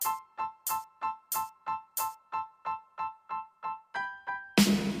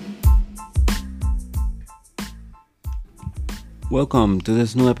Welcome to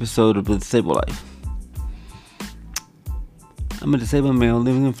this new episode of The Disabled Life. I'm a disabled male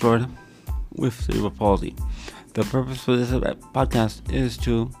living in Florida with cerebral palsy. The purpose for this podcast is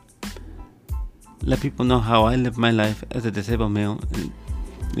to let people know how I live my life as a disabled male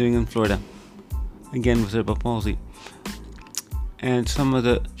living in Florida, again with cerebral palsy, and some of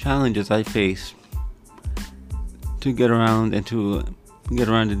the challenges I face to get around and to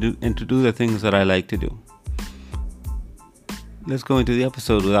do the things that I like to do. Let's go into the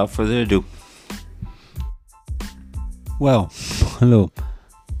episode without further ado. Well, hello.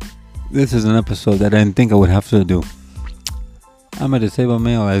 This is an episode that I didn't think I would have to do. I'm a disabled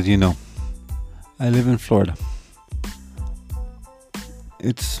male, as you know. I live in Florida.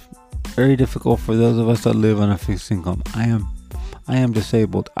 It's very difficult for those of us that live on a fixed income. I am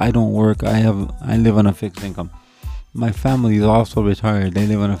disabled. I don't work. I live on a fixed income. My family is also retired. They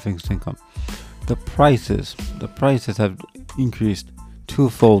live on a fixed income. The prices have increased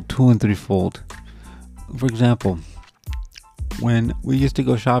twofold, two and threefold. For example, when we used to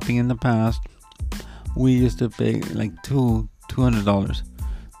go shopping in the past, we used to pay like $200.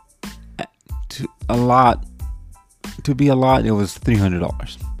 To be a lot, it was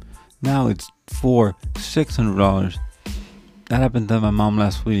 $300. Now it's $600. That happened to my mom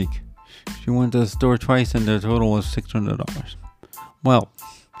last week. She went to the store twice and the total was $600. Well,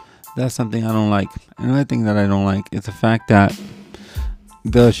 that's something I don't like. Another thing that I don't like is the fact that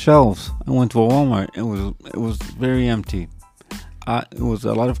the shelves. I went to a Walmart. It was very empty. It was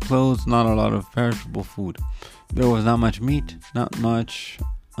a lot of clothes, not a lot of perishable food. There was not much meat, not much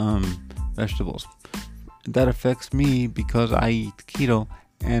vegetables. That affects me because I eat keto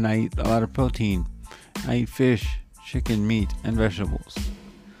and I eat a lot of protein. I eat fish, chicken, meat, and vegetables.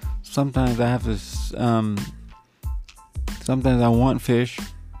 Sometimes I have this. Sometimes I want fish,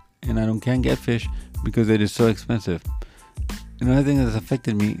 and I can't get fish because it is so expensive. Another thing that's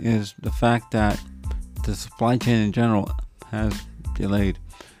affected me is the fact that the supply chain in general has delayed.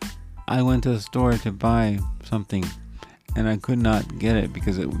 I went to the store to buy something, and I could not get it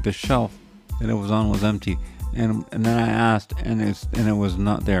because the shelf that it was on was empty. And then I asked, and it was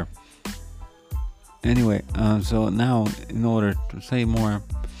not there. Anyway, so now in order to say more,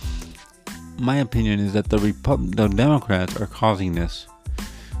 my opinion is that the Democrats are causing this.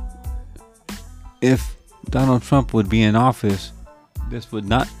 If Donald Trump would be in office, this would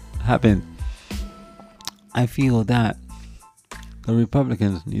not happen. I feel that the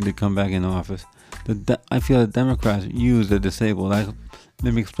Republicans need to come back in office. I feel that Democrats use the disabled. Let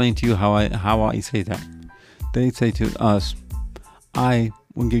me explain to you how I say that. They say to us, I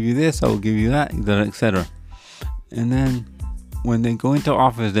will give you this, I will give you that, etc. And then when they go into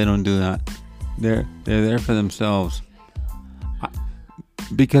office, they don't do that. They're there for themselves.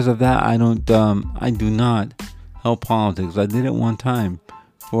 Because of that, I do not help politics. I did it one time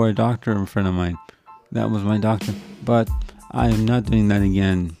for a doctor friend of mine. That was my doctor. But I am not doing that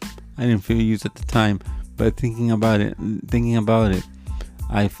again. I didn't feel used at the time, but thinking about it,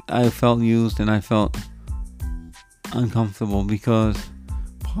 I felt used and I felt uncomfortable because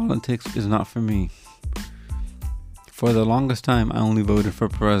politics is not for me. For the longest time, I only voted for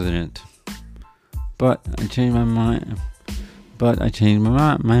president. But I changed my mind. And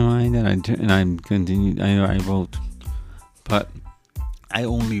I'm continued. I vote, but I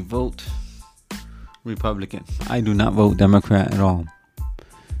only vote Republican. I do not vote Democrat at all.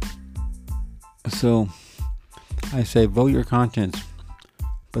 So I say vote your conscience,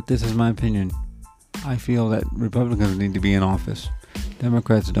 but this is my opinion. I feel that Republicans need to be in office.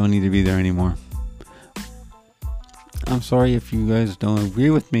 Democrats don't need to be there anymore. I'm sorry if you guys don't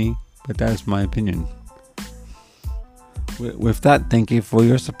agree with me, but that's my opinion. With that, thank you for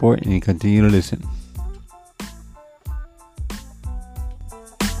your support and you continue to listen.